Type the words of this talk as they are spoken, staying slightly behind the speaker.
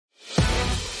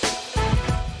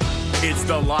It's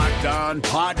the Locked On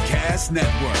Podcast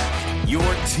Network, your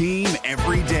team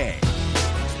every day.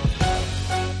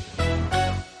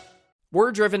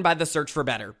 We're driven by the search for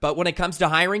better, but when it comes to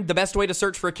hiring, the best way to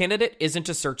search for a candidate isn't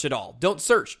to search at all. Don't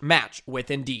search, match with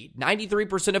Indeed.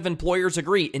 93% of employers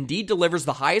agree Indeed delivers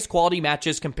the highest quality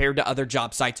matches compared to other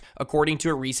job sites, according to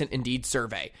a recent Indeed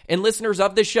survey. And listeners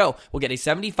of this show will get a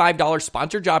 $75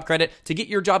 sponsored job credit to get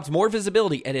your jobs more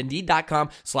visibility at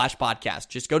Indeed.com/podcast.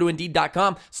 Just go to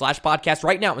Indeed.com/podcast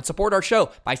right now and support our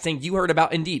show by saying you heard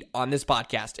about Indeed on this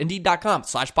podcast.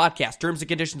 Indeed.com/podcast. Terms and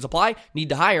conditions apply. Need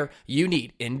to hire? You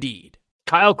need Indeed.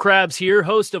 Kyle Krabs here,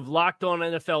 host of Locked On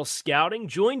NFL Scouting.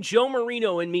 Join Joe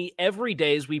Marino and me every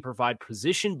day as we provide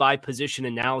position-by-position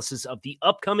analysis of the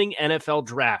upcoming NFL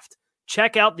Draft.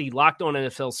 Check out the Locked On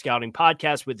NFL Scouting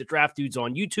podcast with the Draft Dudes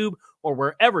on YouTube or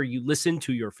wherever you listen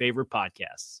to your favorite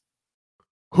podcasts.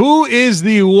 Who is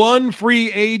the one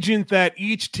free agent that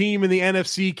each team in the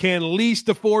NFC can least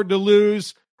afford to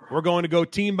lose? We're going to go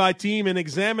team by team and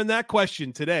examine that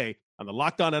question today on the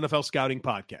Locked On NFL Scouting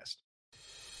podcast.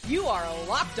 You are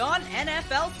Locked On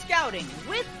NFL Scouting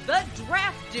with the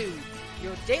Draft Dudes,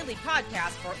 your daily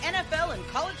podcast for NFL and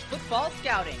college football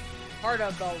scouting. Part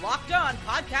of the Locked On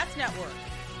Podcast Network,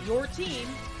 your team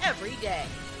every day.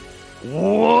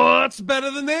 What's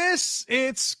better than this?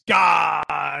 It's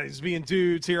guys being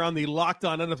dudes here on the Locked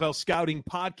On NFL Scouting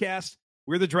podcast.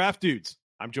 We're the Draft Dudes.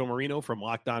 I'm Joe Marino from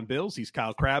Locked On Bills. He's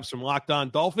Kyle Krabs from Locked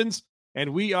On Dolphins.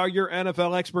 And we are your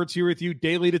NFL experts here with you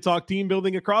daily to talk team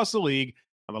building across the league.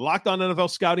 On the Locked On NFL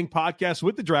Scouting podcast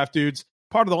with the Draft Dudes,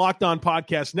 part of the Locked On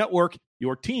Podcast Network,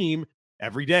 your team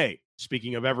every day.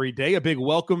 Speaking of every day, a big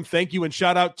welcome, thank you, and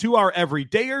shout out to our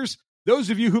everydayers. Those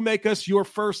of you who make us your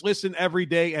first listen every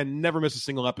day and never miss a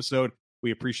single episode,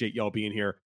 we appreciate y'all being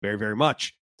here very, very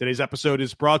much. Today's episode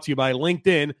is brought to you by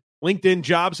LinkedIn. LinkedIn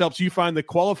Jobs helps you find the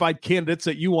qualified candidates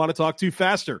that you want to talk to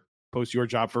faster. Post your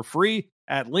job for free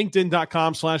at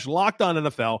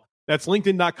linkedin.com/LockedOnNFL. That's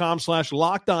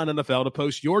linkedin.com/LockedOnNFL to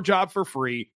post your job for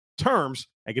free. Terms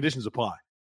and conditions apply.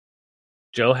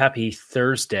 Joe, happy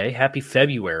Thursday. Happy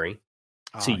February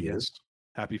to you. Yes.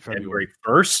 Happy February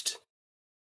 1st.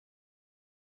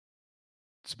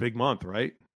 It's a big month,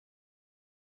 right?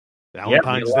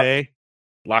 Valentine's Day.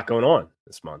 A lot going on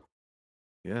this month.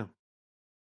 Yeah.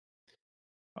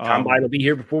 Combine will be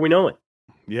here before we know it.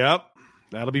 Yep.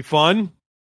 That'll be fun.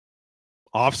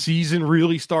 Off season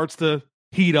really starts to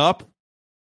heat up.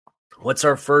 What's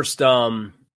our first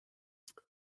hurdle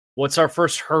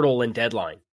and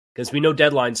deadline? Because we know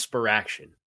deadlines spur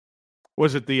action.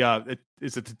 Was it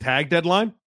is it the tag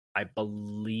deadline? I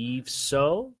believe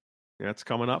so. Yeah, it's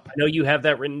coming up. I know you have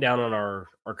that written down on our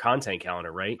content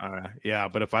calendar, right? Yeah,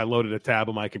 but if I loaded a tab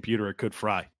on my computer, it could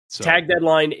fry. So. Tag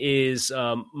deadline is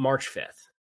March 5th.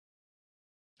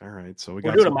 All right, so we're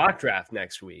doing a mock draft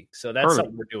next week. So that's Perfect.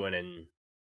 Something we're doing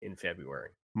in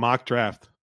February. Mock draft.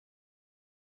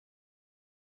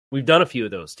 We've done a few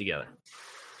of those together.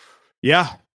 Yeah,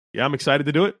 I'm excited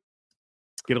to do it.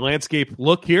 Get a landscape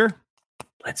look here.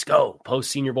 Let's go.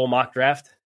 Post Senior Bowl mock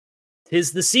draft.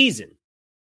 'Tis the season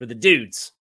for the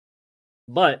dudes.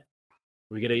 But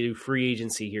we got to do free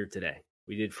agency here today.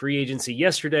 We did free agency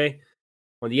yesterday.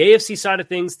 On the AFC side of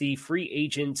things, the free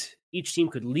agent each team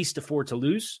could least afford to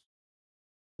lose.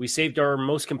 We saved our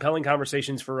most compelling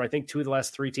conversations for, I think, 2 of the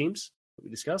last 3 teams that we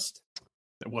discussed.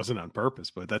 It wasn't on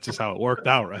purpose, but that's just how it worked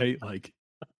out, right? Like,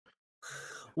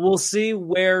 we'll see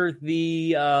where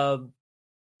the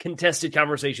contested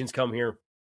conversations come here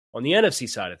on the NFC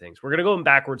side of things. We're going to go in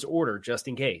backwards order just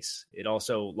in case. It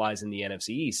also lies in the NFC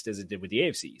East as it did with the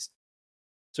AFC East.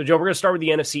 So, Joe, we're going to start with the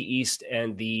NFC East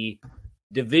and the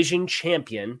division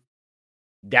champion,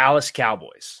 Dallas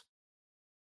Cowboys.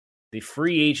 The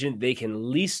free agent they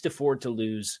can least afford to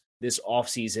lose this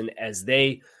offseason as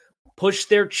they push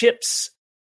their chips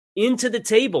into the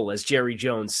table, as Jerry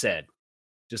Jones said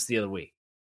just the other week.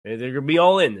 They're going to be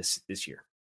all in this year.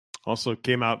 Also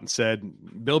came out and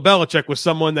said Bill Belichick was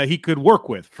someone that he could work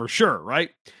with for sure,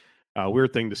 right?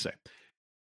 Weird thing to say.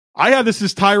 I have this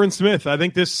as Tyron Smith. I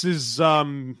think this is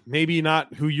maybe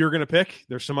not who you're going to pick.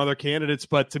 There's some other candidates,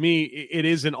 but to me, it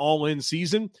is an all-in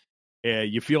season.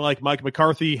 You feel like Mike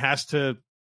McCarthy has to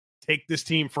take this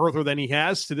team further than he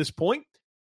has to this point.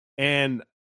 And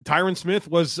Tyron Smith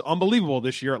was unbelievable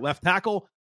this year at left tackle.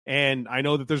 And I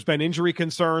know that there's been injury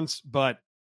concerns, but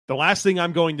the last thing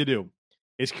I'm going to do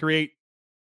is create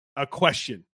a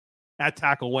question at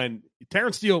tackle when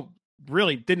Terrence Steele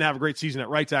really didn't have a great season at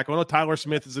right tackle. I know Tyler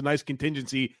Smith is a nice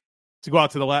contingency to go out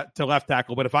to the left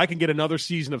tackle, but if I can get another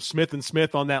season of Smith and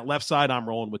Smith on that left side, I'm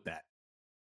rolling with that.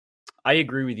 I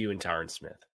agree with you in Tyron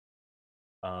Smith.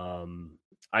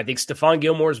 I think Stephon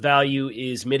Gilmore's value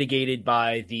is mitigated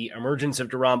by the emergence of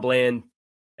Deron Bland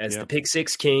as the pick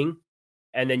six king.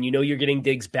 And then you're getting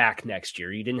Diggs back next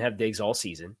year. You didn't have Diggs all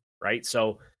season, right?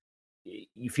 So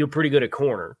you feel pretty good at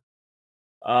corner.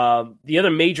 The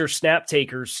other major snap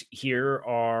takers here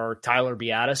are Tyler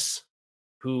Biadasz,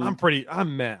 who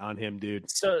I'm met on him, dude.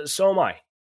 So am I.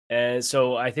 And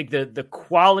so I think the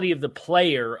quality of the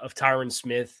player of Tyron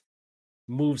Smith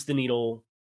moves the needle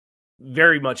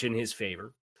very much in his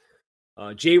favor.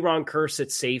 J-Ron Kearse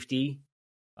at safety,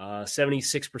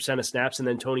 76% of snaps, and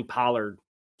then Tony Pollard,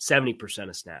 70%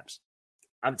 of snaps.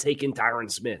 I'm taking Tyron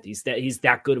Smith. He's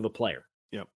that good of a player.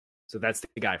 Yep. So that's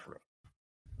the guy for me.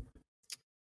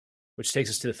 Which takes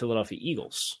us to the Philadelphia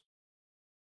Eagles.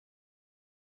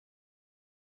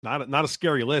 Not a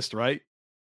scary list, right?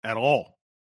 At all.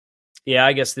 Yeah,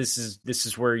 I guess this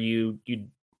is where you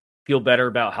feel better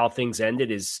about how things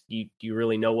ended. Is you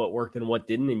really know what worked and what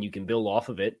didn't, and you can build off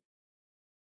of it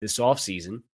this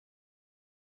offseason.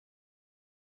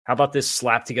 How about this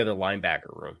slap together linebacker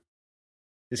room?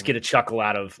 Just get a chuckle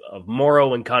out of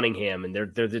Morrow and Cunningham, and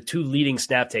they're the two leading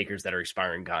snap takers that are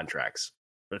expiring contracts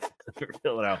for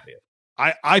Philadelphia.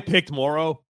 I picked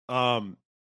Morrow, not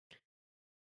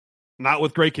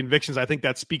with great convictions. I think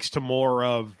that speaks to more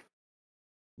of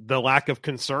the lack of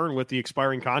concern with the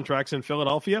expiring contracts in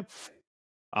Philadelphia.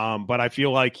 But I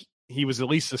feel like he was at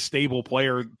least a stable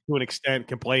player to an extent,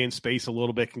 can play in space a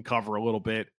little bit, can cover a little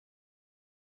bit.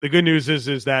 The good news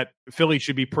is that Philly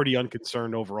should be pretty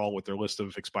unconcerned overall with their list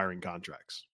of expiring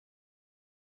contracts.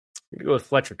 I'm going to go with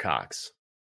Fletcher Cox.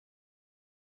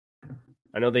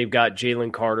 I know they've got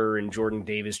Jalen Carter and Jordan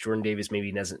Davis. Jordan Davis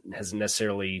maybe hasn't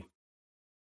necessarily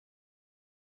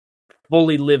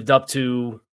fully lived up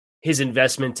to his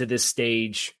investment to this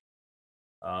stage.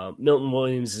 Milton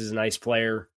Williams is a nice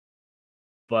player,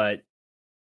 but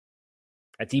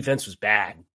that defense was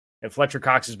bad. And Fletcher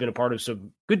Cox has been a part of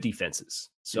some good defenses.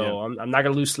 So I'm not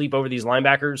going to lose sleep over these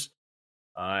linebackers.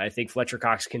 I think Fletcher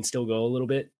Cox can still go a little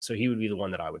bit. So he would be the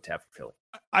one that I would tap for Philly.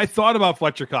 I thought about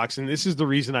Fletcher Cox, and this is the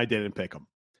reason I didn't pick him.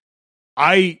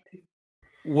 I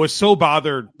was so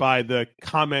bothered by the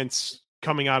comments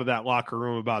coming out of that locker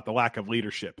room about the lack of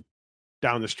leadership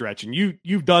down the stretch. And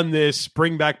you've done this,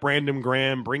 bring back Brandon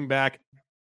Graham, bring back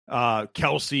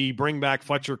Kelsey, bring back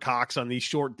Fletcher Cox on these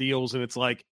short deals. And it's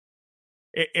like,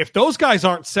 if those guys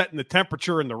aren't setting the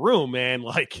temperature in the room, man,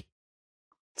 like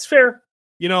it's fair,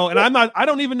 and I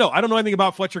don't even know. I don't know anything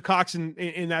about Fletcher Cox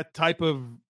in that type of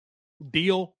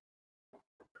deal,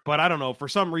 but I don't know. For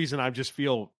some reason, I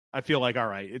feel like, all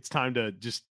right, it's time to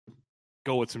just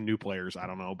go with some new players. I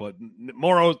don't know, but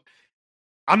Morrow,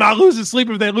 I'm not losing sleep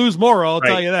if they lose Morrow. I'll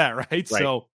tell you that. Right.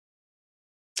 So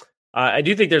I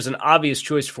do think there's an obvious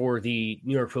choice for the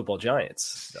New York Football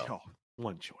Giants.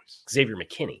 One choice, Xavier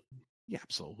McKinney. Yeah,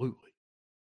 absolutely.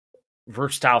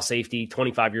 Versatile safety,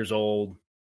 25 years old,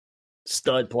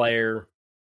 stud player.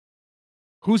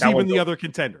 Who's even the other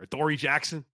contender? Dory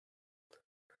Jackson?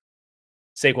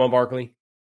 Saquon Barkley?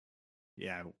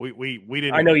 Yeah, we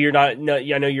didn't. I know you're not. No,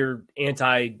 I know you're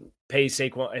anti-pay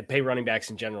Saquon, pay running backs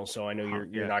in general. So I know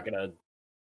you're not going to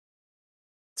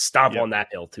stomp on that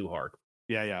hill too hard.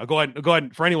 Yeah. Go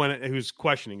ahead. For anyone who's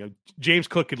questioning, James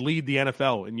Cook could lead the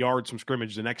NFL in yards from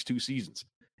scrimmage the next 2 seasons.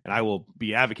 And I will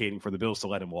be advocating for the Bills to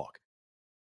let him walk.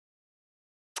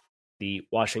 The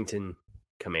Washington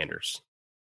Commanders.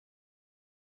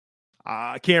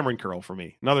 Cameron Curl for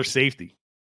me. Another safety.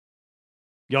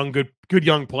 Good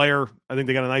young player. I think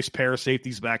they got a nice pair of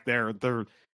safeties back there. Their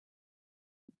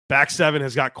back seven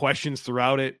has got questions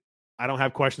throughout it. I don't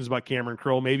have questions about Cameron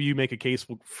Curl. Maybe you make a case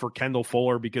for Kendall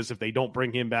Fuller, because if they don't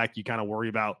bring him back, you kind of worry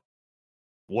about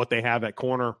what they have at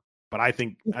corner. But I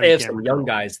think they have some young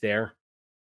guys there.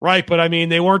 Right, but I mean,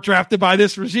 they weren't drafted by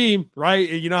this regime, right?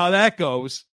 You know how that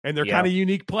goes. And they're kind of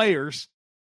unique players.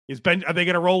 Are they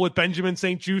going to roll with Benjamin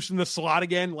St. Juste in the slot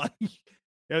again? Like,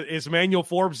 is Emmanuel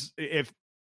Forbes,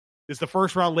 is the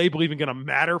first round label even going to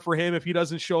matter for him if he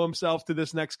doesn't show himself to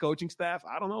this next coaching staff?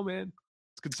 I don't know, man.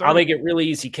 It's concerning. I'll make it really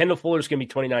easy. Kendall Fuller's going to be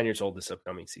 29 years old this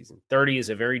upcoming season. 30 is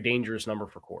a very dangerous number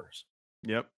for corners.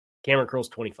 Yep. Cameron Curl's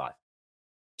 25.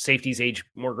 Safeties age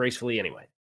more gracefully anyway.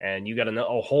 And you got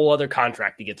a whole other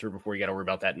contract to get through before you got to worry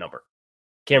about that number.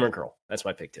 Cameron Curl. That's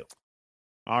my pick too.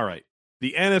 All right.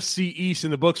 The NFC East in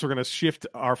the books. We're going to shift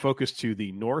our focus to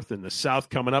the North and the South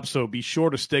coming up, so be sure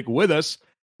to stick with us.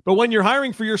 But when you're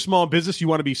hiring for your small business, you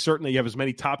want to be certain that you have as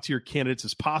many top-tier candidates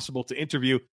as possible to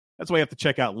interview. That's why you have to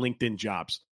check out LinkedIn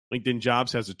Jobs. LinkedIn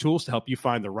Jobs has the tools to help you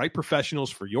find the right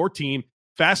professionals for your team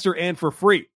faster and for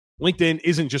free. LinkedIn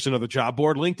isn't just another job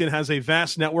board. LinkedIn has a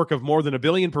vast network of more than 1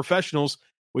 billion professionals,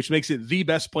 which makes it the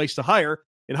best place to hire.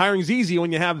 And hiring is easy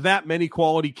when you have that many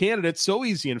quality candidates. So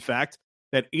easy, in fact,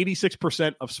 that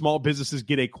 86% of small businesses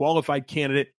get a qualified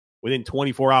candidate within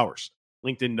 24 hours.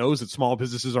 LinkedIn knows that small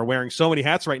businesses are wearing so many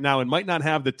hats right now and might not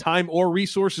have the time or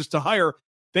resources to hire.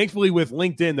 Thankfully, with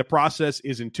LinkedIn, the process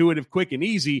is intuitive, quick, and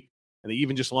easy. And they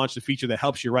even just launched a feature that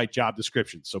helps you write job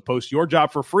descriptions. So post your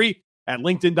job for free at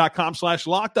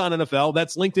linkedin.com/LockedOnNFL.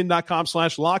 That's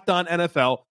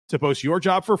linkedin.com/LockedOnNFL to post your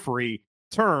job for free.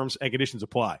 Terms and conditions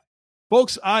apply.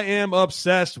 Folks, I am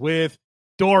obsessed with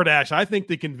DoorDash. I think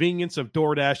the convenience of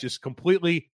DoorDash is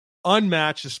completely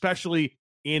unmatched, especially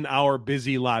in our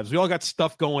busy lives. We all got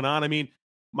stuff going on. I mean,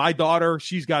 my daughter,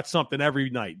 she's got something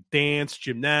every night: dance,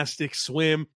 gymnastics,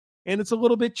 swim. And it's a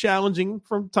little bit challenging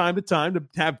from time to time to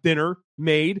have dinner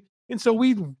made. And so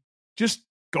we just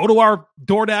go to our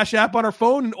DoorDash app on our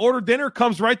phone and order dinner.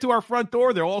 Comes right to our front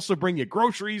door. They'll also bring you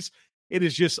groceries. It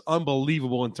is just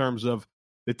unbelievable in terms of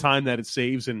the time that it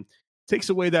saves and takes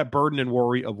away that burden and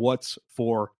worry of what's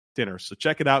for dinner. So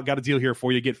check it out. Got a deal here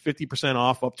for you. Get 50%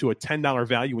 off up to a $10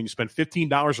 value when you spend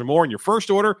 $15 or more in your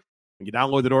first order. When you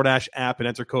download the DoorDash app and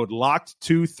enter code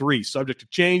LOCKED23, subject to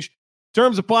change.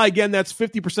 Terms apply. Again, that's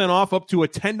 50% off up to a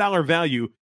 $10 value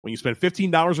when you spend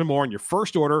 $15 or more in your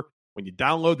first order when you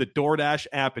download the DoorDash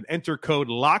app and enter code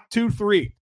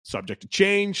LOCKED23, subject to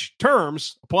change.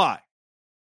 Terms apply.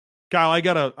 Kyle, I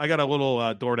got a little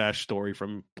DoorDash story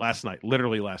from last night,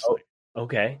 literally last night.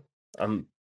 Okay.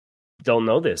 Don't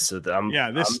know this. So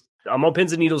I'm on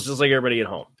pins and needles just like everybody at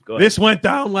home. Go ahead. This went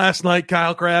down last night,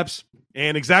 Kyle Krabs,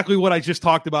 and exactly what I just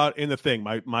talked about in the thing.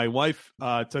 My wife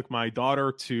took my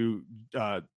daughter to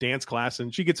dance class,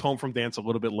 and she gets home from dance a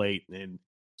little bit late, and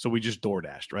so we just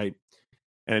DoorDashed, right?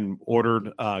 And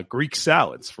ordered Greek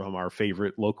salads from our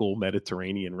favorite local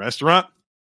Mediterranean restaurant.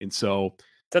 And so,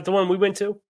 is that the one we went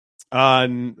to?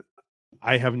 I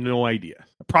have no idea.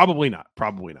 Probably not.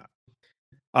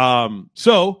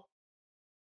 So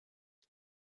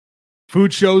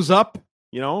food shows up,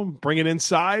 bring it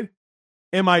inside.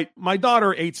 And my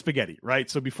daughter ate spaghetti, right?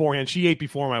 So beforehand, she ate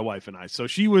before my wife and I. So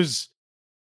she was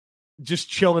just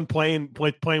chilling, playing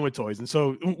with toys. And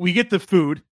so we get the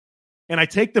food, and I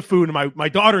take the food, and my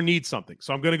daughter needs something.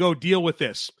 So I'm going to go deal with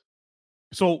this.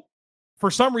 So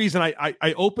for some reason,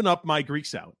 I open up my Greek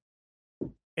salad,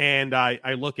 and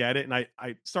I look at it, and I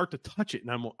start to touch it.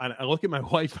 And I look at my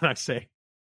wife, and I say,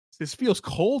 "This feels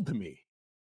cold to me."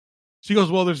 She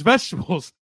goes, "Well, there's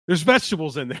vegetables. There's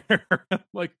vegetables in there." I'm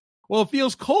like, "Well, it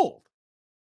feels cold."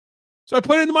 So I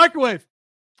put it in the microwave.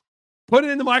 Put it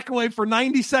in the microwave for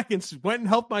 90 seconds. Went and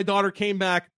helped my daughter, came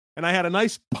back, and I had a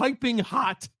nice piping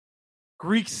hot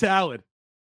Greek salad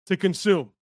to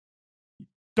consume.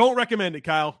 Don't recommend it,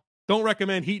 Kyle. Don't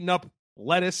recommend heating up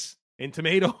lettuce and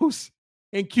tomatoes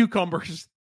and cucumbers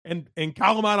and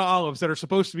Kalamata olives that are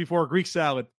supposed to be for a Greek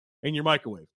salad in your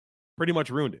microwave. Pretty much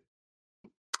ruined it.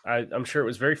 I'm sure it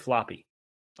was very floppy.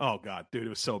 Oh, God, dude, it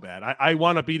was so bad. I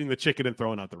wound up eating the chicken and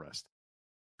throwing out the rest.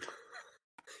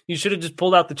 You should have just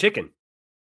pulled out the chicken.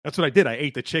 That's what I did. I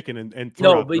ate the chicken and threw out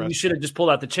the rest. No, but you should have just pulled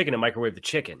out the chicken and microwaved the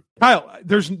chicken. Kyle,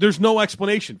 there's no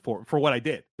explanation for what I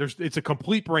did. It's a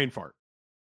complete brain fart.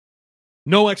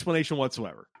 No explanation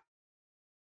whatsoever.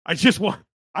 I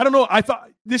don't know. I thought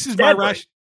this is my rash,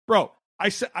 bro. I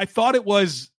thought it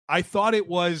was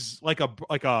like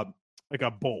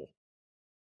a bowl,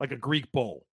 like a Greek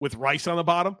bowl with rice on the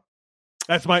bottom.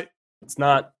 It's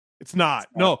not.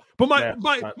 No, but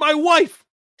my wife,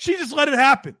 she just let it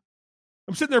happen.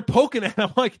 I'm sitting there poking at it.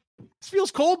 I'm like, this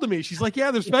feels cold to me. She's like,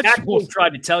 yeah, there's vegetables.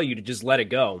 Tried to tell you to just let it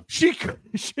go. She could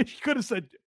have said,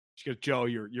 she goes, Joe,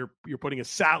 you're putting a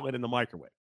salad in the microwave.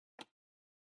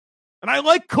 And I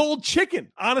like cold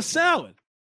chicken on a salad.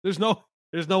 There's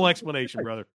no explanation,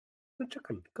 brother. The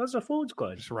chicken, because the food's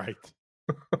good. That's right.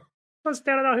 I'm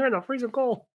standing out here in the freezing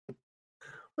cold.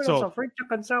 We got some free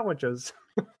chicken sandwiches.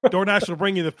 DoorDash will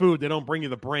bring you the food. They don't bring you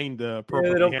the brain to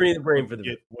appropriately. They don't bring you the brain for the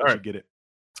food. Once you get it.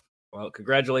 Well,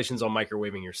 congratulations on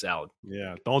microwaving your salad.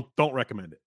 Yeah, don't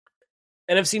recommend it.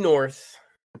 NFC North,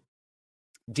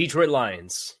 Detroit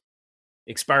Lions,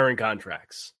 expiring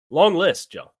contracts. Long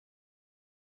list, Joe.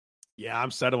 Yeah,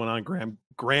 I'm settling on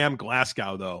Graham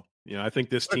Glasgow, though. I think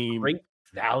this team. Great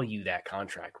value that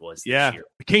contract was this year.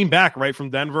 He came back right from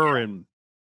Denver, and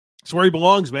it's where he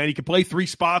belongs, man. He can play 3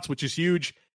 spots, which is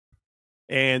huge.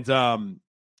 And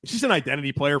it's just an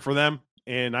identity player for them.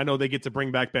 And I know they get to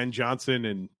bring back Ben Johnson,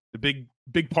 and the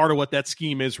big part of what that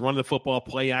scheme is run the football,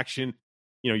 play action.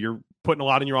 You're putting a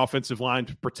lot in your offensive line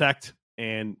to protect,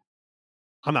 and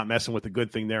I'm not messing with the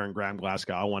good thing there in Graham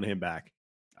Glasgow. I want him back.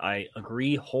 I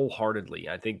agree wholeheartedly.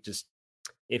 I think just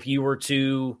if you were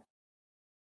to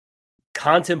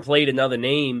contemplate another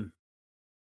name,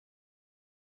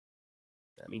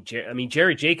 I mean,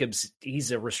 Jerry Jacobs,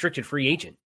 he's a restricted free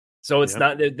agent, so it's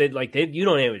not that you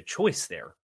don't have a choice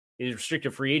there. He's a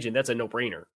restricted free agent. That's a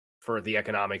no-brainer for the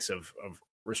economics of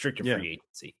restricted free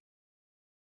agency.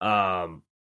 One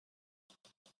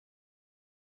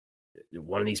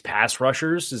of these pass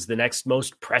rushers is the next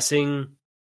most pressing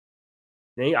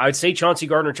thing. I'd say Chauncey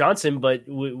Gardner-Johnson, but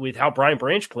with how Brian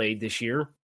Branch played this year,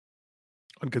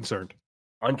 Unconcerned.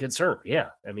 Yeah,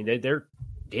 I mean they're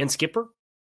Dan Skipper.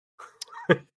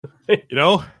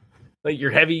 Like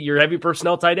your heavy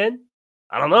personnel tight end.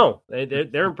 I don't know.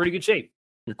 They're in pretty good shape.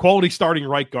 Your quality starting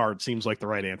right guard seems like the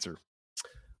right answer.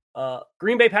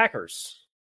 Green Bay Packers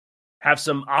have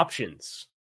some options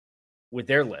with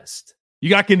their list. You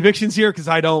got convictions here? Because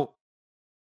I don't.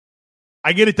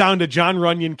 I get it down to John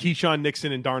Runyon, Keyshawn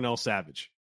Nixon, and Darnell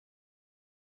Savage.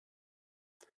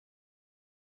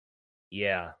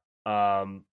 Yeah.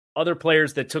 Other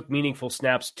players that took meaningful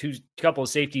snaps, couple of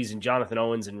safeties in Jonathan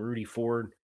Owens and Rudy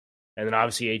Ford. And then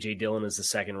obviously A.J. Dillon is the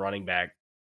second running back.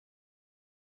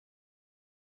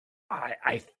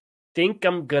 I think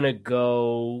I'm going to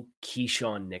go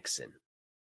Keyshawn Nixon.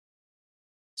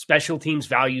 Special teams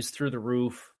values through the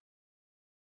roof.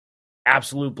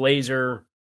 Absolute blazer.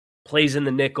 Plays in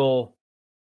the nickel.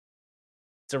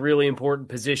 It's a really important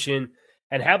position.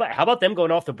 And how about them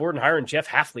going off the board and hiring Jeff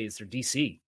Hafley as their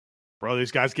DC? Bro,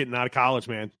 these guys getting out of college,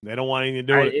 man. They don't want anything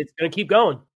to do with it. It's going to keep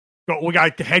going. We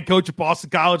got the head coach at Boston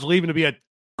College leaving to be a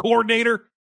coordinator.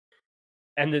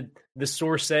 And the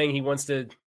source saying he wants to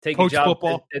take coach a job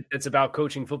football. That's about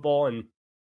coaching football and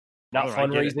not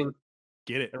fundraising.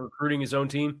 Get it. And recruiting his own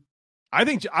team. I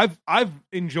think I've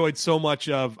enjoyed so much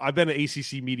of. I've been at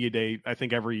ACC Media Day. I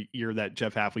think every year that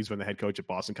Jeff Hafley's been the head coach at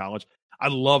Boston College. I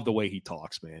love the way he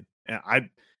talks, man. And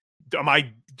am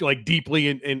I like deeply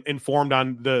informed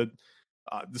on the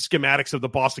schematics of the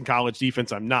Boston College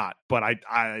defense? I'm not, but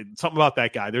I something about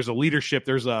that guy. There's a leadership.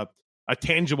 There's a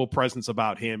tangible presence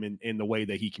about him in the way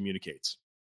that he communicates.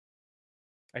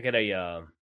 I got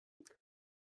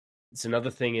it's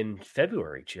another thing in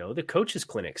February, Joe. The coaches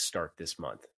clinics start this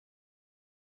month.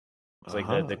 It's like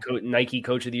the Nike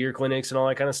Coach of the Year clinics and all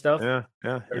that kind of stuff. Yeah.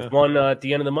 There's one at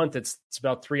the end of the month. It's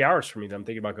about 3 hours for me that I'm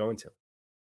thinking about going to.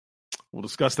 We'll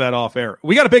discuss that off air.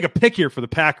 We got to make a pick here for the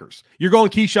Packers. You're going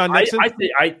Keyshawn Nixon?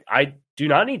 I do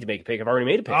not need to make a pick. I've already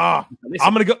made a pick. I'm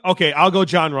going to go. Okay, I'll go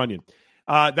John Runyon.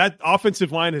 That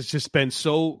offensive line has just been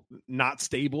so not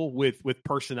stable with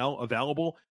personnel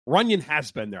available. Runyon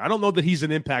has been there. I don't know that he's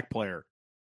an impact player,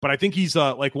 but I think he's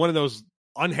like one of those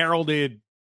unheralded,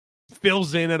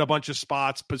 fills in at a bunch of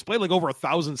spots, but has played like over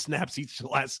 1,000 snaps each of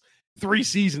the last 3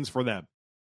 seasons for them.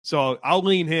 So I'll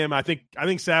lean him. I think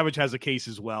Savage has a case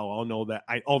as well. I'll know that.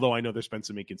 Although I know there's been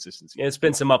some inconsistency. Yeah, it's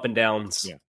been some up and downs.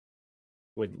 Yeah.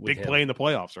 With big him. Play in the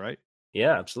playoffs, right?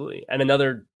 Yeah, absolutely. And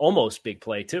another almost big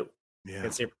play too. Yeah.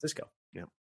 Against San Francisco.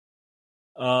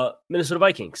 Yeah. Minnesota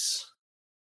Vikings.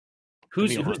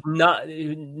 Who's not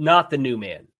the new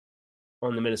man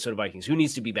on the Minnesota Vikings? Who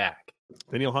needs to be back?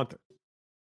 Danielle Hunter.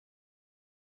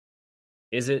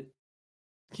 Is it?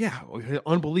 Yeah,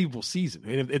 unbelievable season.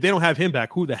 And if they don't have him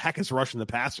back, who the heck is rushing the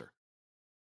passer?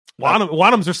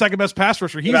 Wanham's their second best pass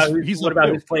rusher. What about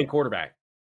who's playing quarterback?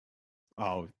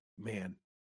 Oh man,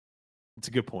 it's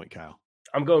a good point, Kyle.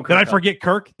 I'm going. Did I forget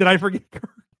Kirk? I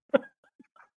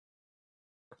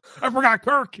forgot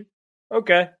Kirk.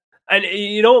 Okay, and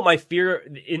you know what my fear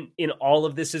in all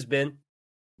of this has been?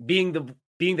 Being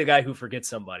the guy who forgets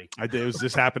somebody.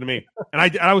 This happened to me, and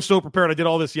I was so prepared. I did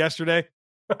all this yesterday.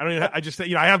 I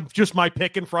have just my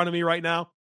pick in front of me right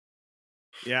now.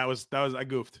 Yeah, I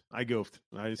goofed. I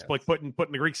just like putting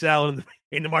the Greek salad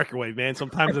in the microwave, man.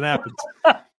 Sometimes it happens.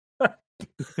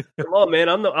 Come on, man.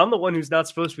 I'm the one who's not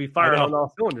supposed to be firing on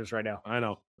all cylinders right now. I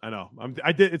know.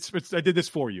 I did this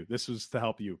for you. This was to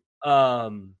help you. I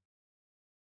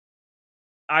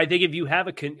think if you have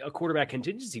a quarterback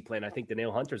contingency plan, I think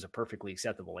Danielle Hunter is a perfectly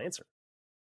acceptable answer.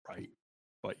 Right.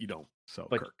 But you don't.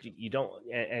 Kirk. You don't.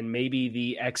 And maybe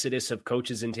the exodus of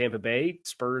coaches in Tampa Bay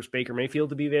spurs Baker Mayfield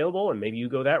to be available, and maybe you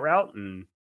go that route and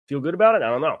feel good about it. I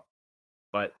don't know.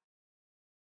 But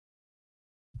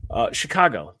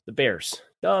Chicago, the Bears.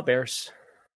 Jalen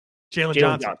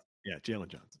Johnson. Yeah, Jalen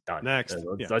Johnson. Done. Next.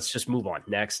 Let's just move on.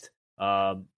 Next.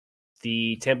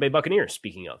 The Tampa Bay Buccaneers,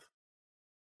 speaking of.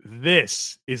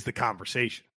 This is the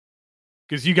conversation.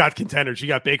 Because you got contenders. You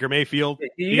got Baker Mayfield.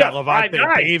 You got Levante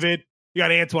David. You got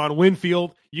Antoine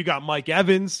Winfield. You got Mike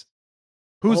Evans.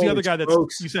 Who's the other guy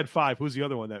you said 5? Who's the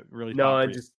other one that really? No,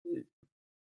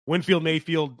 Winfield,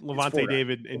 Mayfield, Levante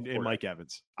David, and Mike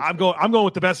Evans. I'm going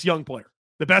with the best young player.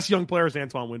 The best young player is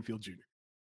Antoine Winfield Jr.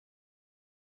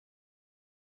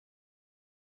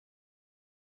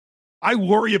 I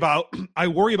worry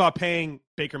about paying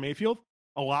Baker Mayfield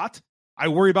a lot. I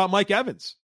worry about Mike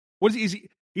Evans. What is he?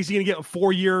 Is he going to get a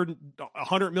 4-year,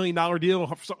 $100 million deal or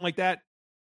something like that?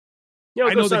 Yeah,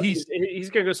 I know that he's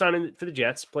going to go sign in for the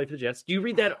Jets, play for the Jets. Do you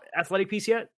read that Athletic piece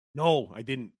yet? No, I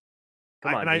didn't.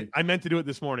 Come on, dude. I meant to do it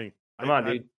this morning. Come on,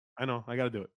 dude. I know. I got to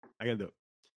do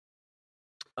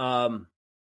it.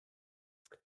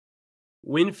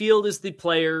 Winfield is the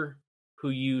player who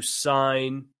you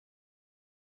sign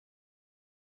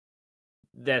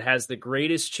that has the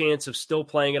greatest chance of still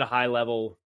playing at a high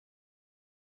level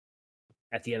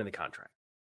at the end of the contract.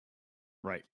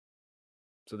 Right.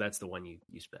 So that's the one you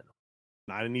spend.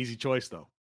 Not an easy choice, though.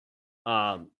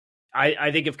 I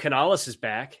think if Canales is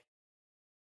back,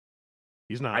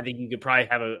 he's not. I think you could probably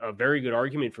have a very good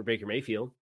argument for Baker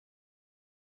Mayfield.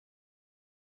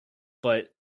 But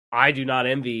I do not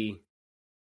envy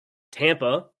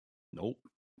Tampa. Nope.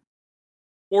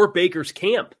 Or Baker's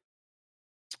camp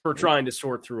for trying to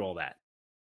sort through all that.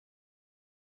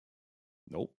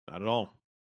 Nope, not at all.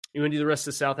 You want to do the rest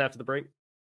of the South after the break?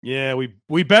 Yeah,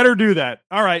 we better do that.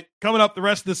 All right, coming up, the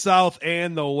rest of the South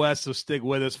and the West, so stick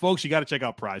with us. Folks, you got to check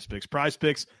out Prize Picks. Prize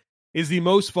Picks is the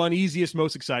most fun, easiest,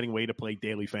 most exciting way to play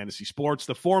daily fantasy sports.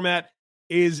 The format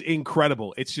is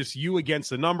incredible. It's just you against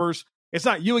the numbers. It's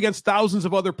not you against thousands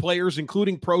of other players,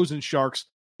 including pros and sharks.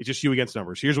 It's just you against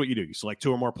numbers. Here's what you do. You select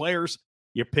 2 or more players.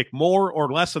 You pick more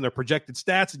or less on their projected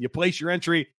stats, and you place your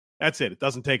entry. That's it. It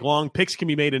doesn't take long. Picks can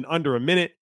be made in under a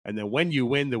minute. And then when you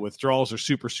win, the withdrawals are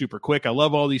super, super quick. I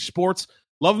love all these sports.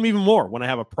 Love them even more when I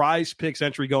have a Prize Picks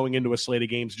entry going into a slate of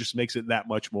games. It just makes it that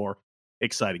much more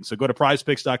exciting. So go to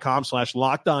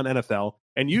prizepicks.com/LockedOnNFL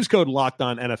and use code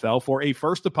LockedOnNFL for a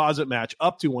first deposit match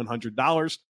up to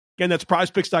 $100. Again, that's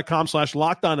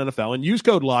prizepicks.com/LockedOnNFL and use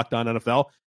code LockedOnNFL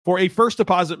for a first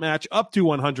deposit match up to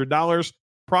 $100.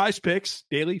 Prize Picks,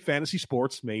 daily fantasy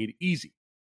sports made easy.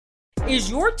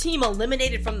 Is your team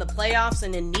eliminated from the playoffs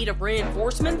and in need of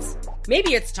reinforcements?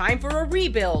 Maybe it's time for a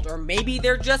rebuild, or maybe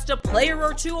they're just a player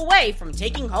or two away from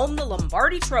taking home the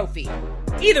Lombardi Trophy.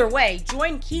 Either way,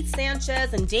 join Keith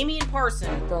Sanchez and Damian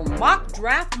Parson for Mock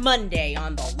Draft Monday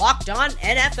on the Locked On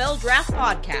NFL Draft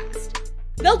Podcast.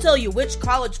 They'll tell you which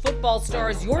college football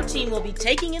stars your team will be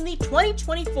taking in the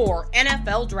 2024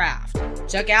 NFL Draft.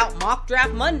 Check out Mock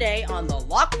Draft Monday on the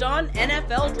Locked On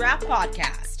NFL Draft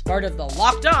Podcast, part of the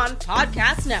Locked On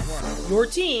Podcast Network. Your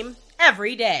team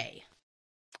every day.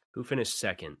 Who finished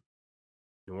second?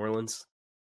 New Orleans?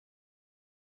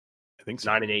 I think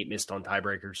so. 9-8, missed on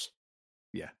tiebreakers.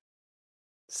 Yeah.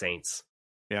 Saints.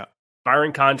 Yeah.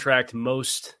 Byron contract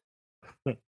most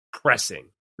pressing.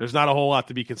 There's not a whole lot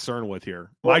to be concerned with here.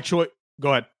 My choice.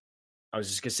 Go ahead. I was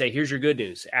just going to say, here's your good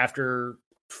news. After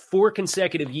 4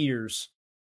 consecutive years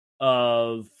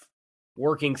of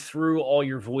working through all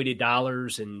your voided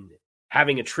dollars and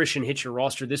having attrition hit your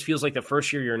roster, this feels like the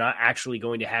first year you're not actually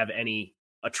going to have any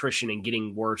attrition and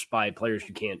getting worse by players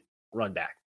you can't run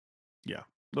back. Yeah.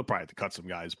 They'll probably have to cut some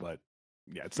guys, but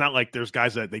yeah, it's not like there's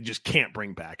guys that they just can't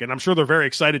bring back. And I'm sure they're very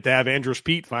excited to have Andrews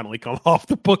Pete finally come off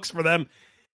the books for them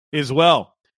as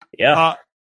well. Yeah.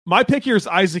 My pick here is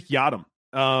Isaac Yiadom,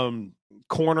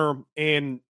 corner.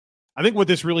 And I think what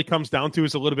this really comes down to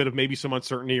is a little bit of maybe some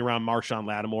uncertainty around Marshawn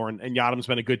Lattimore. And Yiadom's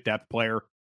been a good depth player.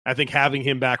 I think having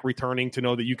him back returning to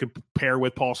know that you can pair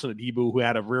with Paulson Adebo, who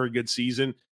had a very good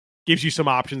season, gives you some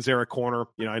options there at corner.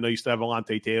 You know, I know you still have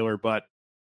Alontae Taylor, but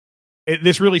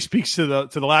this really speaks to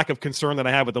the lack of concern that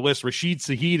I have with the list. Rashid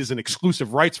Shaheed is an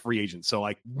exclusive rights free agent, so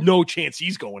like no chance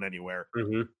he's going anywhere.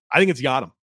 Mm-hmm. I think it's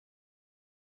Yiadom.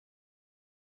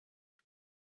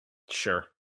 Sure.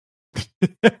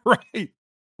 Right.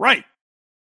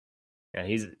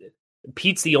 Yeah,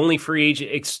 Pete's the only free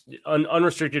agent,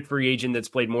 unrestricted free agent that's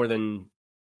played more than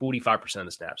 45% of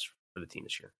the snaps for the team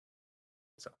this year.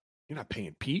 So you're not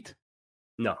paying Pete?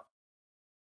 No,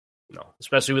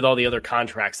 especially with all the other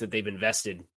contracts that they've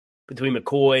invested between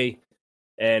McCoy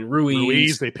and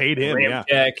Ruiz. They paid him,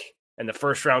 Ramczyk, and the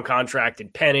first round contract in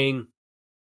Penning.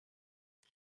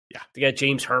 Yeah, they got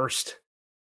James Hurst.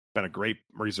 Been a great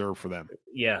reserve for them.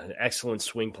 Yeah, excellent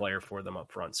swing player for them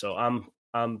up front. So I'm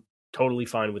totally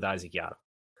fine with Isaac Yiadom,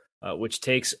 which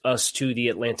takes us to the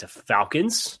Atlanta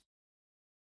Falcons.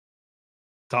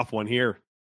 Tough one here.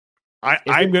 I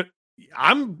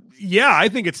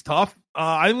think it's tough.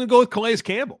 I'm gonna go with Calais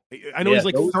Campbell. I know he's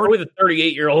like 30 with a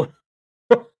 38-year-old.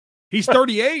 He's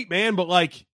 38, man, but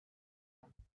like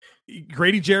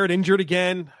Grady Jarrett injured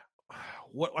again.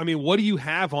 What do you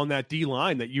have on that D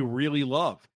line that you really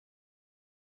love?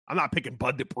 I'm not picking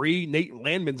Bud Dupree. Nate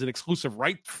Landman's an exclusive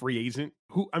right free agent.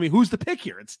 Who's the pick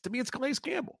here? To me, it's Calais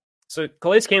Campbell. So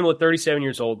Calais Campbell at 37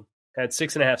 years old, had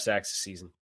 6.5 sacks this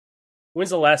season. When's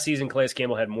the last season Calais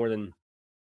Campbell had more than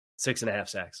 6.5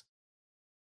 sacks?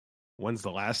 When's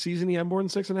the last season he had more than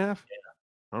 6.5? Yeah.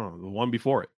 I don't know. The one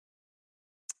before it.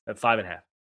 At 5.5.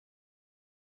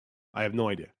 I have no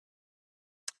idea.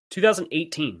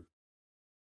 2018.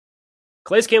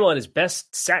 Calais Campbell had his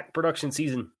best sack production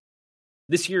season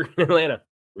this year in Atlanta.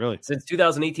 Really? Since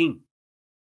 2018.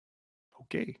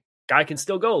 Okay. Guy can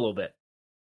still go a little bit.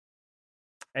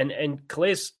 And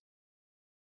Calais,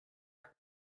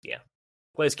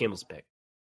 Calais Campbell's a pick.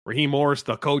 Raheem Morris,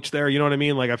 the coach there, you know what I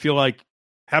mean? Like, I feel like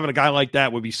having a guy like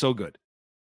that would be so good.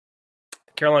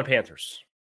 Carolina Panthers.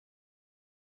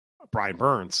 Brian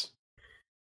Burns.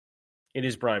 It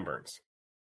is Brian Burns.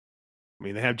 I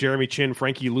mean, they have Jeremy Chin,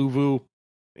 Frankie Louvu.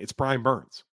 It's Brian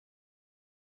Burns.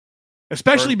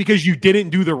 Especially because you didn't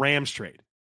do the Rams trade.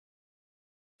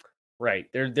 Right.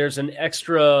 There's an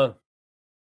extra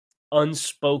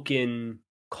unspoken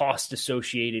cost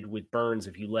associated with Burns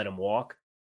if you let him walk.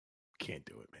 Can't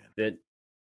do it, man. That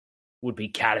would be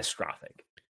catastrophic.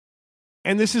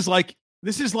 And this is like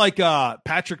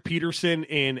Patrick Peterson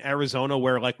in Arizona,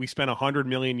 where like we spent 100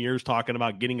 million years talking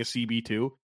about getting a CB2.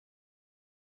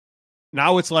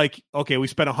 Now it's like, okay, we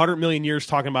spent 100 million years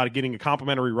talking about getting a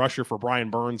complimentary rusher for Brian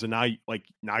Burns, and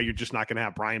now you're just not going to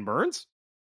have Brian Burns.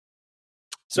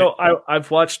 So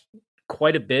I've watched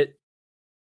quite a bit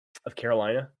of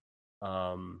Carolina,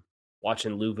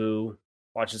 watching Louvu,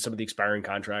 watching some of the expiring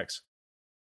contracts,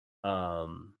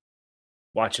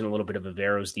 watching a little bit of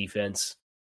Avero's defense.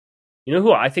 You know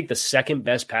who I think the second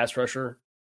best pass rusher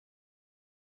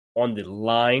on the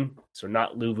line, so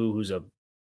not Louvu, who's a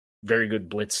very good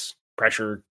blitz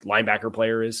pressure linebacker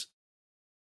player, is?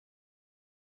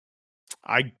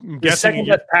 I'm guessing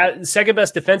second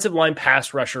best defensive line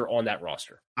pass rusher on that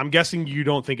roster. I'm guessing you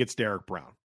don't think it's Derek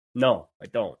Brown. No, I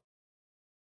don't.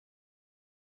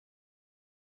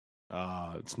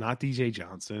 It's not DJ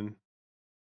Johnson.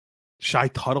 Shai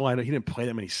Tuttle, he didn't play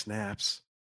that many snaps.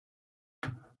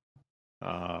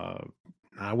 I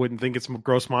wouldn't think it's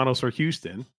Gross-Matos or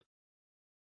Houston.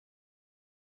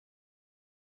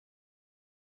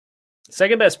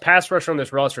 Second best pass rusher on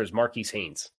this roster is Marquise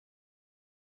Haynes.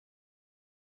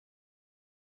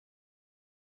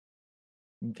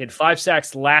 He had 5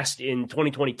 sacks last in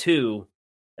 2022,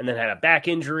 and then had a back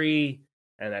injury,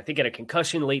 and I think had a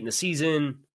concussion late in the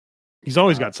season. He's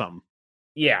always got something.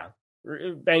 Yeah,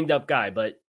 banged up guy,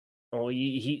 but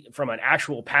he from an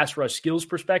actual pass rush skills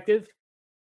perspective,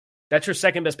 that's your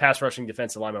second best pass rushing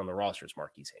defensive lineman on the roster is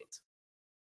Marquise Haynes.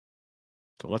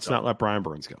 So let's not let Brian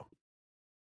Burns go.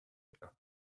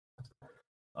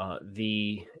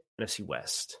 The NFC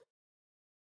West.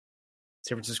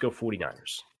 San Francisco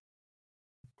 49ers.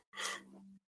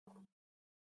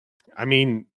 I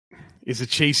mean, is it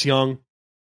Chase Young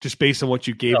just based on what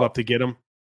you gave up to get him?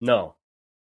 No.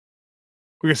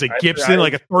 We're going to say Gibson,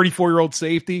 like a 34-year-old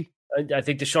safety? I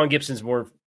think Deshaun Gibson's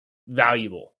more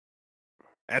valuable.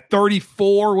 At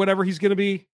 34, whatever he's going to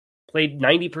be? Played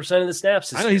 90% of the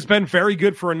snaps. I know he's been very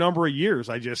good for a number of years.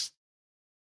 I just...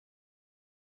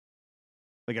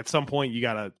 Like, at some point, you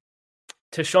got to...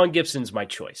 Deshaun Gibson's my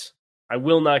choice. I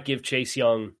will not give Chase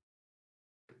Young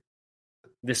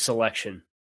this selection.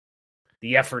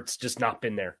 The effort's just not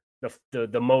been there.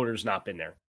 The motor's not been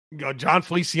there. John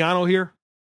Feliciano here.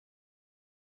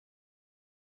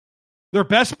 Their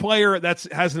best player that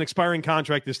has an expiring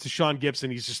contract is Deshaun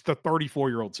Gibson. He's just a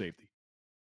 34-year-old safety.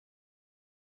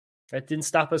 That didn't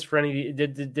stop us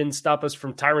didn't stop us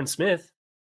from Tyron Smith.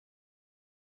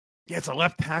 Yeah, it's a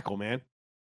left tackle, man.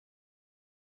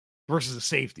 Versus a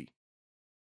safety.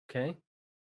 Okay.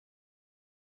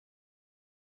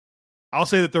 I'll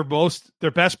say that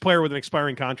their best player with an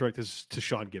expiring contract is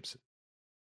Deshaun Gibson.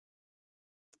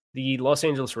 The Los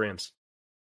Angeles Rams.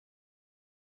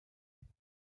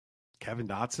 Kevin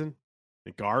Dotson,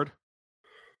 the guard.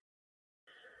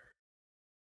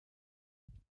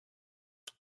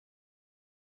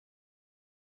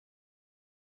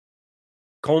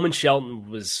 Coleman Shelton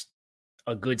was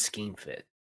a good scheme fit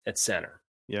at center.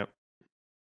 Yep.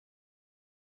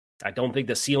 I don't think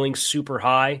the ceiling's super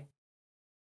high.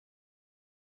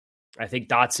 I think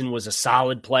Dotson was a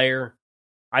solid player.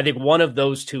 I think one of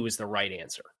those two is the right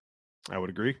answer. I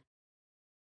would agree.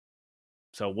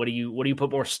 So what do you put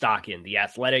more stock in? The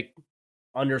athletic,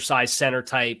 undersized center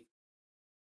type,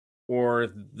 or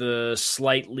the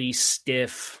slightly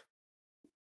stiff?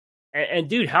 And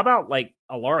dude, how about like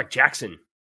Alaric Jackson?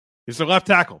 He's the left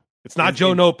tackle. It's not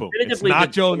Joe Nopu. It's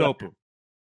not Joe Nopu.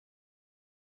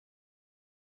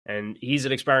 And he's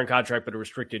an expiring contract, but a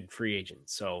restricted free agent.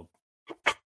 So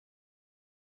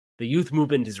the youth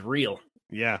movement is real.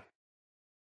 Yeah.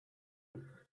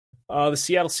 The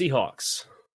Seattle Seahawks.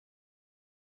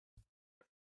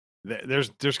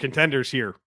 there's contenders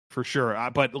here for sure.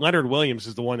 But Leonard Williams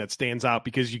is the one that stands out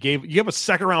because you have a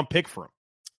second round pick for him.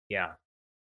 Yeah.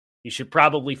 You should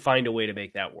probably find a way to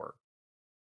make that work.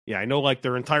 Yeah, I know like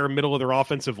their entire middle of their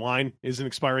offensive line is an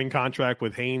expiring contract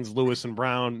with Haynes, Lewis, and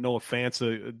Brown. Noah Fant's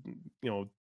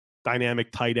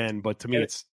dynamic tight end, but to me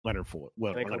it's Leonard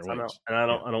Williams. And I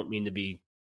don't mean to be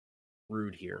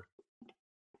rude here,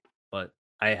 but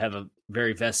I have a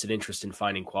very vested interest in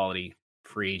finding quality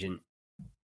free agent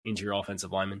interior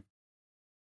offensive linemen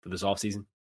for this offseason.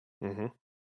 Mm-hmm.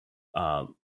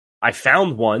 I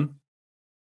found one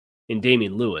in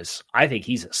Damian Lewis. I think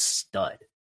he's a stud.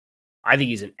 I think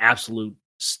he's an absolute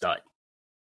stud.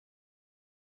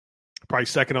 Probably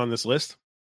second on this list.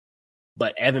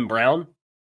 But Evan Brown,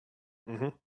 mm-hmm.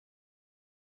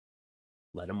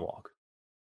 let him walk.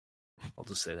 I'll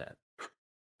just say that.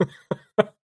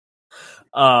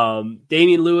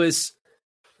 Damian Lewis,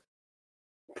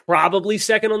 probably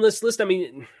second on this list. I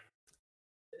mean,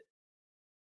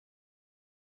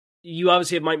 you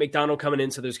obviously have Mike McDonald coming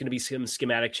in, so there's going to be some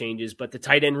schematic changes, but the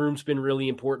tight end room's been really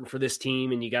important for this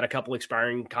team, and you got a couple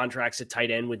expiring contracts at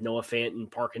tight end with Noah Fant and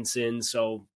Parkinson,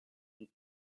 so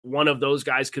one of those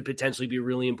guys could potentially be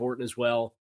really important as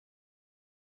well.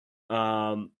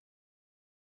 Leonard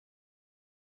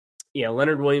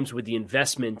Williams, with the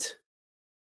investment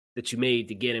that you made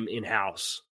to get him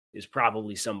in-house, is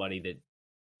probably somebody that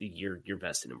you're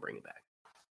vested in bringing back.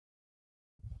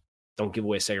 Don't give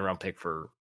away a second-round pick for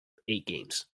 8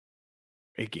 games.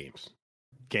 8 games.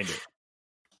 Can't do it.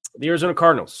 The Arizona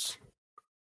Cardinals.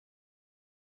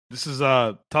 This is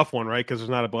a tough one, right? Because there's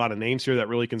not a lot of names here that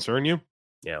really concern you.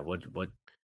 Yeah, what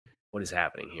is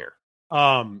happening here?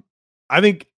 I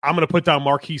think I'm going to put down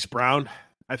Marquise Brown.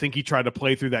 I think he tried to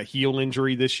play through that heel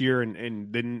injury this year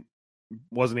and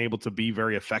wasn't able to be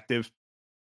very effective.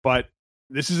 But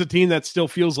this is a team that still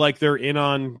feels like they're in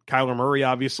on Kyler Murray,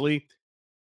 obviously.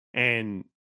 And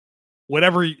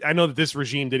I know that this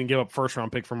regime didn't give up first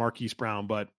round pick for Marquise Brown,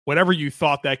 but whatever you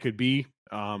thought that could be,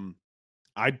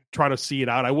 I'd try to see it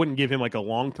out. I wouldn't give him like a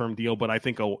long-term deal, but I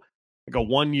think a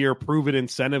 1-year proven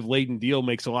incentive laden deal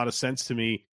makes a lot of sense to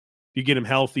me. You get him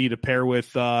healthy to pair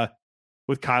with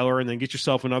Kyler, and then get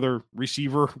yourself another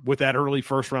receiver with that early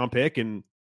first round pick, and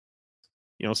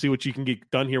see what you can get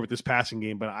done here with this passing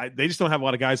game. But they just don't have a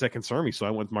lot of guys that concern me, so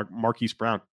I went with Marquise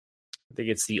Brown. I think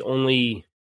it's the only.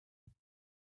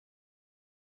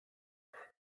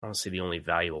 I don't say the only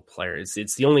valuable player.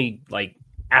 It's the only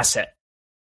asset,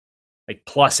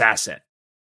 plus asset.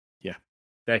 Yeah,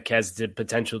 that has the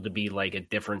potential to be a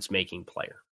difference making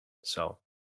player. So,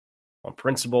 on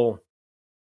principle,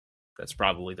 that's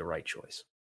probably the right choice.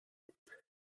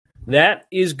 That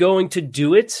is going to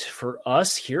do it for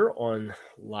us here on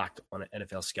Locked on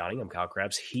NFL Scouting. I'm Kyle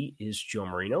Krabs. He is Joe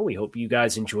Marino. We hope you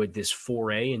guys enjoyed this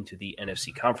foray into the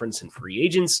NFC Conference and free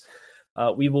agents.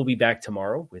 We will be back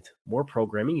tomorrow with more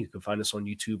programming. You can find us on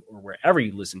YouTube or wherever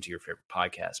you listen to your favorite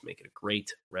podcast. Make it a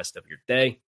great rest of your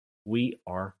day. We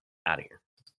are out of here.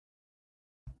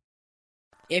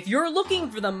 If you're looking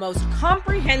for the most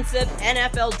comprehensive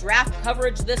NFL draft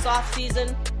coverage this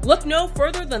offseason, look no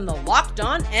further than the Locked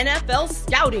On NFL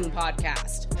Scouting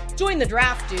Podcast. Join the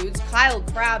draft dudes, Kyle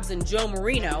Krabs and Joe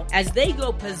Marino, as they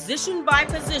go position by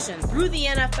position through the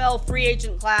NFL free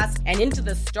agent class and into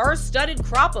the star-studded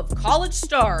crop of college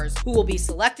stars who will be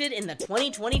selected in the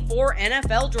 2024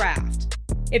 NFL Draft.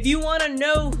 If you want to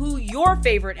know who your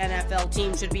favorite NFL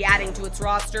team should be adding to its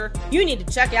roster, you need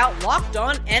to check out Locked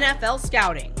On NFL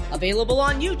Scouting, available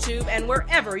on YouTube and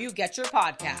wherever you get your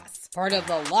podcasts. Part of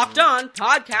the Locked On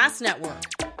Podcast Network,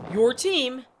 your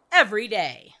team every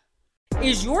day.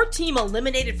 Is your team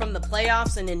eliminated from the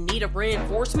playoffs and in need of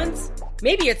reinforcements?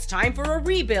 Maybe it's time for a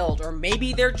rebuild, or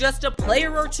maybe they're just a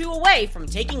player or two away from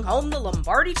taking home the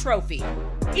Lombardi Trophy.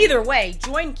 Either way,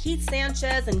 join Keith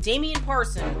Sanchez and Damian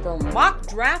Parson for Mock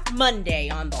Draft Monday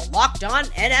on the Locked On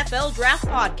NFL Draft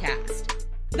Podcast.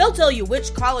 They'll tell you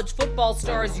which college football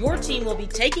stars your team will be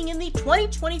taking in the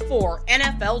 2024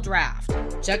 NFL Draft.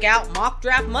 Check out Mock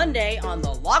Draft Monday on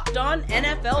the Locked On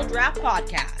NFL Draft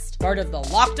Podcast, part of the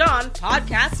Locked On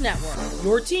Podcast Network,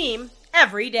 your team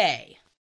every day.